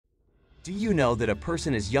Do you know that a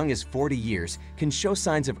person as young as 40 years can show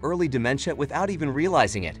signs of early dementia without even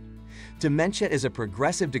realizing it? Dementia is a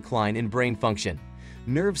progressive decline in brain function.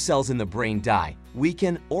 Nerve cells in the brain die,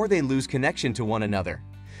 weaken, or they lose connection to one another.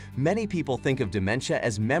 Many people think of dementia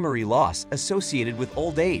as memory loss associated with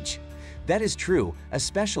old age. That is true,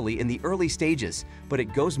 especially in the early stages, but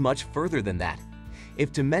it goes much further than that.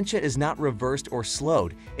 If dementia is not reversed or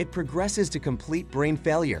slowed, it progresses to complete brain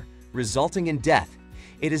failure, resulting in death.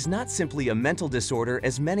 It is not simply a mental disorder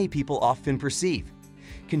as many people often perceive.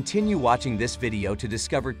 Continue watching this video to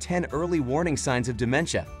discover 10 early warning signs of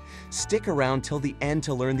dementia. Stick around till the end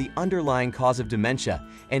to learn the underlying cause of dementia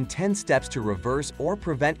and 10 steps to reverse or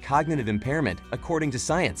prevent cognitive impairment according to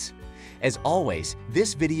science. As always,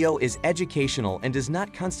 this video is educational and does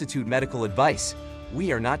not constitute medical advice.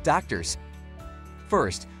 We are not doctors.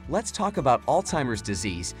 First, let's talk about Alzheimer's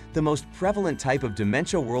disease, the most prevalent type of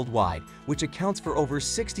dementia worldwide, which accounts for over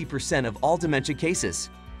 60% of all dementia cases.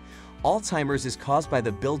 Alzheimer's is caused by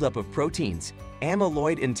the buildup of proteins,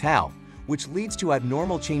 amyloid and tau, which leads to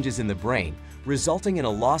abnormal changes in the brain, resulting in a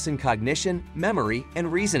loss in cognition, memory,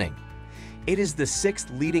 and reasoning. It is the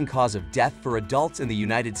 6th leading cause of death for adults in the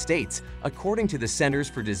United States, according to the Centers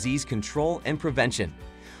for Disease Control and Prevention.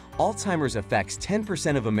 Alzheimer's affects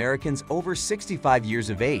 10% of Americans over 65 years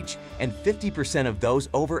of age and 50% of those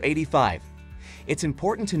over 85. It's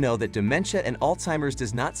important to know that dementia and Alzheimer's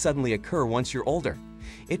does not suddenly occur once you're older.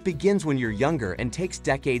 It begins when you're younger and takes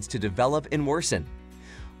decades to develop and worsen.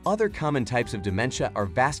 Other common types of dementia are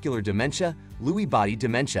vascular dementia, Lewy body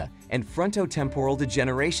dementia, and frontotemporal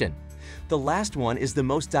degeneration. The last one is the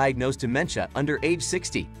most diagnosed dementia under age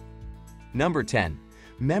 60. Number 10.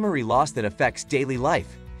 Memory loss that affects daily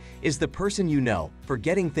life. Is the person you know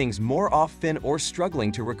forgetting things more often or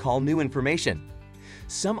struggling to recall new information?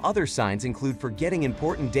 Some other signs include forgetting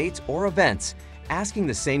important dates or events, asking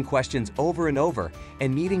the same questions over and over,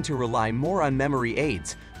 and needing to rely more on memory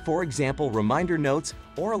aids, for example, reminder notes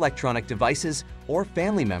or electronic devices or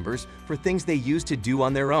family members for things they used to do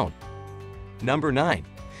on their own. Number 9.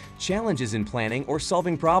 Challenges in planning or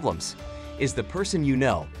solving problems. Is the person you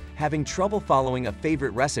know having trouble following a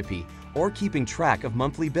favorite recipe or keeping track of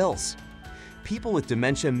monthly bills? People with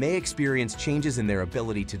dementia may experience changes in their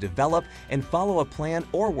ability to develop and follow a plan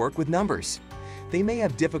or work with numbers. They may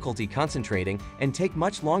have difficulty concentrating and take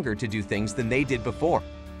much longer to do things than they did before.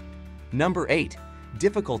 Number 8.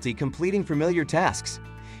 Difficulty completing familiar tasks.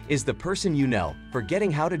 Is the person you know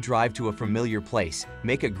forgetting how to drive to a familiar place,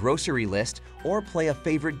 make a grocery list, or play a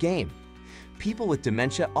favorite game? People with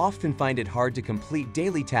dementia often find it hard to complete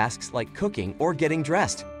daily tasks like cooking or getting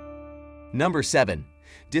dressed. Number 7.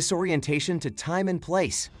 Disorientation to time and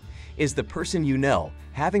place. Is the person you know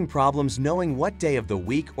having problems knowing what day of the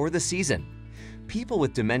week or the season? People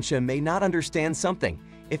with dementia may not understand something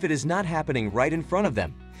if it is not happening right in front of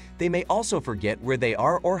them. They may also forget where they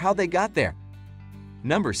are or how they got there.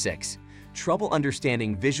 Number 6. Trouble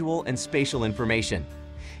understanding visual and spatial information.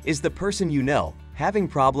 Is the person you know having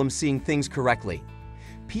problems seeing things correctly?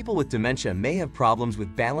 People with dementia may have problems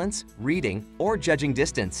with balance, reading, or judging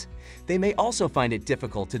distance. They may also find it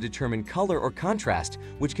difficult to determine color or contrast,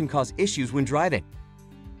 which can cause issues when driving.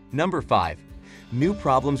 Number 5. New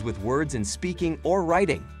problems with words in speaking or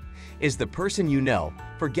writing. Is the person you know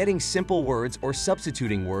forgetting simple words or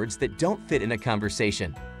substituting words that don't fit in a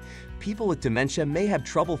conversation? People with dementia may have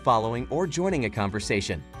trouble following or joining a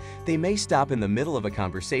conversation. They may stop in the middle of a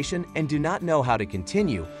conversation and do not know how to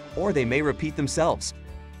continue, or they may repeat themselves.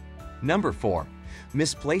 Number 4.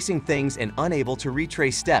 Misplacing things and unable to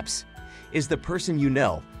retrace steps. Is the person you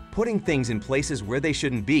know putting things in places where they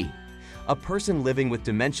shouldn't be? A person living with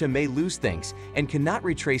dementia may lose things and cannot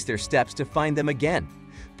retrace their steps to find them again.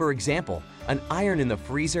 For example, an iron in the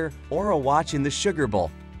freezer or a watch in the sugar bowl.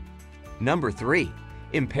 Number 3.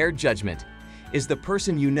 Impaired judgment. Is the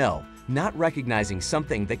person you know not recognizing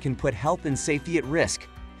something that can put health and safety at risk?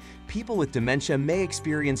 People with dementia may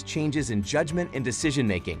experience changes in judgment and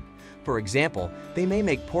decision-making. For example, they may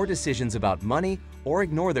make poor decisions about money or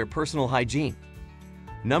ignore their personal hygiene.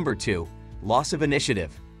 Number 2. Loss of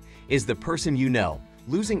initiative. Is the person you know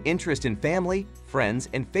losing interest in family, friends,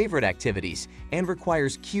 and favorite activities and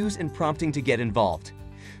requires cues and prompting to get involved?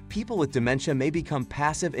 People with dementia may become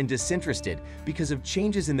passive and disinterested because of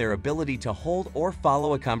changes in their ability to hold or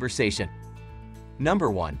follow a conversation. Number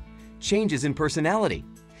 1. Changes in personality.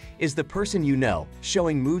 Is the person you know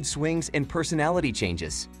showing mood swings and personality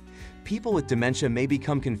changes? People with dementia may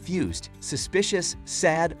become confused, suspicious,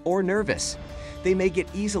 sad, or nervous. They may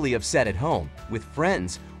get easily upset at home, with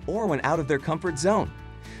friends, or when out of their comfort zone.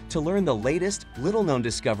 To learn the latest, little-known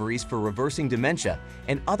discoveries for reversing dementia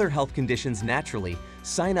and other health conditions naturally,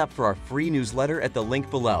 Sign up for our free newsletter at the link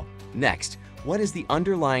below. Next, what is the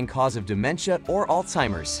underlying cause of dementia or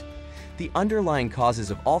Alzheimer's? The underlying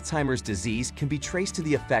causes of Alzheimer's disease can be traced to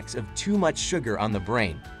the effects of too much sugar on the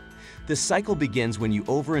brain. The cycle begins when you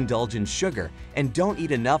overindulge in sugar and don't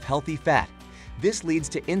eat enough healthy fat. This leads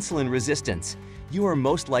to insulin resistance. You are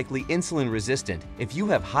most likely insulin resistant if you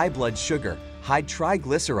have high blood sugar, high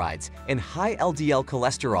triglycerides, and high LDL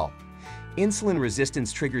cholesterol. Insulin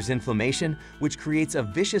resistance triggers inflammation, which creates a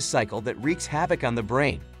vicious cycle that wreaks havoc on the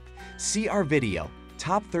brain. See our video,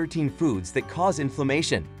 Top 13 Foods That Cause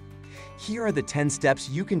Inflammation. Here are the 10 steps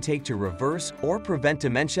you can take to reverse or prevent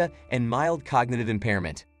dementia and mild cognitive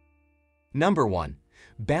impairment. Number 1.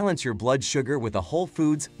 Balance your blood sugar with a whole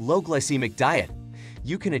foods, low glycemic diet.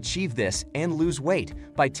 You can achieve this and lose weight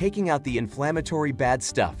by taking out the inflammatory bad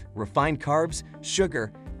stuff, refined carbs,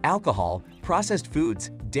 sugar, alcohol, processed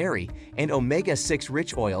foods, dairy, and omega-6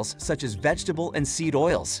 rich oils such as vegetable and seed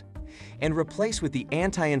oils. And replace with the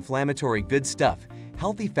anti-inflammatory good stuff,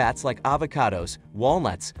 healthy fats like avocados,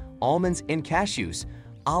 walnuts, almonds and cashews,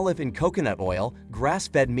 olive and coconut oil,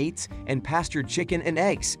 grass-fed meats, and pastured chicken and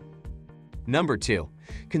eggs. Number 2.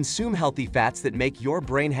 Consume healthy fats that make your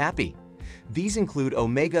brain happy. These include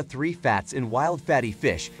omega-3 fats in wild fatty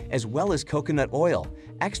fish, as well as coconut oil,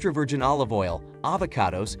 extra virgin olive oil,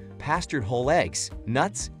 avocados, pastured whole eggs,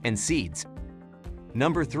 nuts, and seeds.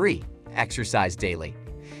 Number 3. Exercise daily.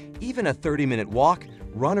 Even a 30-minute walk,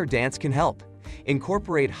 run, or dance can help.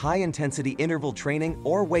 Incorporate high-intensity interval training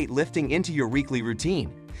or weightlifting into your weekly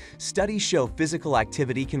routine. Studies show physical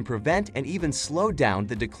activity can prevent and even slow down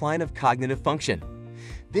the decline of cognitive function.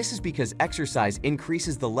 This is because exercise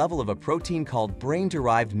increases the level of a protein called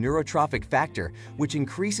brain-derived neurotrophic factor, which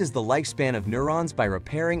increases the lifespan of neurons by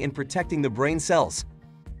repairing and protecting the brain cells.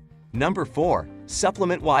 Number 4.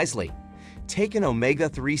 Supplement wisely. Take an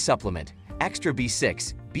omega-3 supplement, extra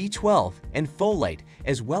B6, B12, and folate,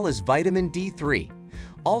 as well as vitamin D3.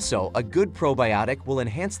 Also, a good probiotic will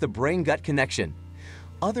enhance the brain-gut connection.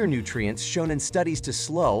 Other nutrients shown in studies to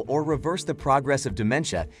slow or reverse the progress of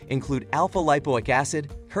dementia include alpha-lipoic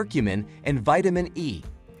acid, curcumin, and vitamin E.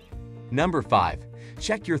 Number 5.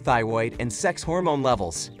 Check your thyroid and sex hormone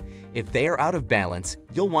levels. If they are out of balance,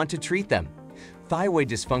 you'll want to treat them. Thyroid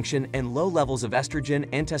dysfunction and low levels of estrogen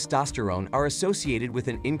and testosterone are associated with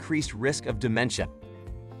an increased risk of dementia.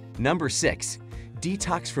 Number 6.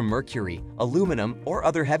 Detox from mercury, aluminum, or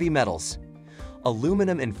other heavy metals.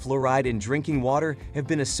 Aluminum and fluoride in drinking water have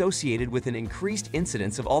been associated with an increased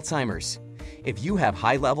incidence of Alzheimer's. If you have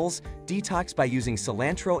high levels, detox by using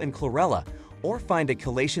cilantro and chlorella, or find a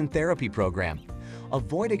chelation therapy program.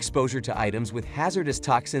 Avoid exposure to items with hazardous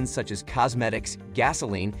toxins such as cosmetics,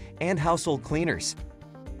 gasoline, and household cleaners.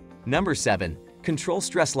 Number 7. Control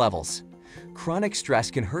stress levels. Chronic stress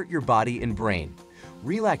can hurt your body and brain.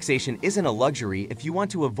 Relaxation isn't a luxury if you want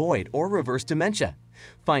to avoid or reverse dementia.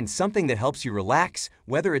 Find something that helps you relax,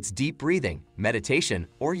 whether it's deep breathing, meditation,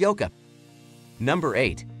 or yoga. Number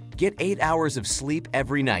 8. Get 8 hours of sleep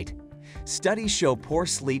every night. Studies show poor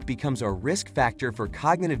sleep becomes a risk factor for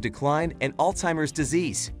cognitive decline and Alzheimer's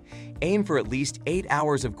disease. Aim for at least 8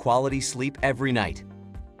 hours of quality sleep every night.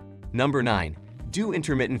 Number 9. Do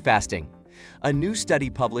intermittent fasting. A new study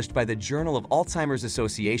published by the Journal of Alzheimer's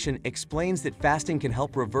Association explains that fasting can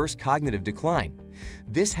help reverse cognitive decline.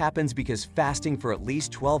 This happens because fasting for at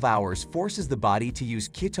least 12 hours forces the body to use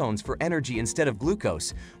ketones for energy instead of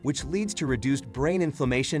glucose, which leads to reduced brain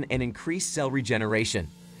inflammation and increased cell regeneration.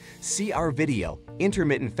 See our video,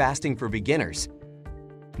 Intermittent Fasting for Beginners.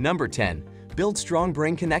 Number 10. Build strong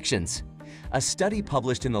brain connections. A study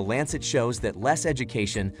published in The Lancet shows that less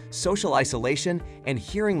education, social isolation, and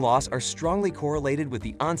hearing loss are strongly correlated with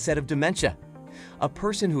the onset of dementia. A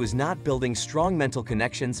person who is not building strong mental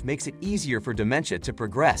connections makes it easier for dementia to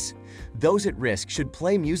progress. Those at risk should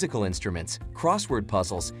play musical instruments, crossword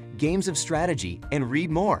puzzles, games of strategy, and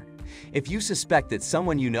read more. If you suspect that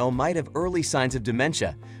someone you know might have early signs of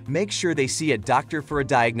dementia, make sure they see a doctor for a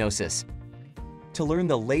diagnosis. To learn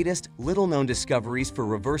the latest, little-known discoveries for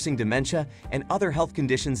reversing dementia and other health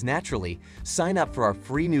conditions naturally, sign up for our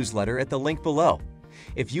free newsletter at the link below.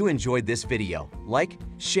 If you enjoyed this video, like,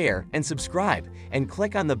 share, and subscribe, and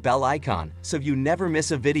click on the bell icon so you never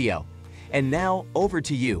miss a video. And now, over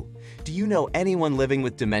to you. Do you know anyone living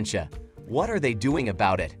with dementia? What are they doing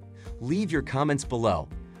about it? Leave your comments below.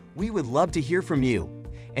 We would love to hear from you.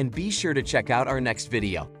 And be sure to check out our next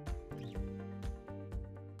video.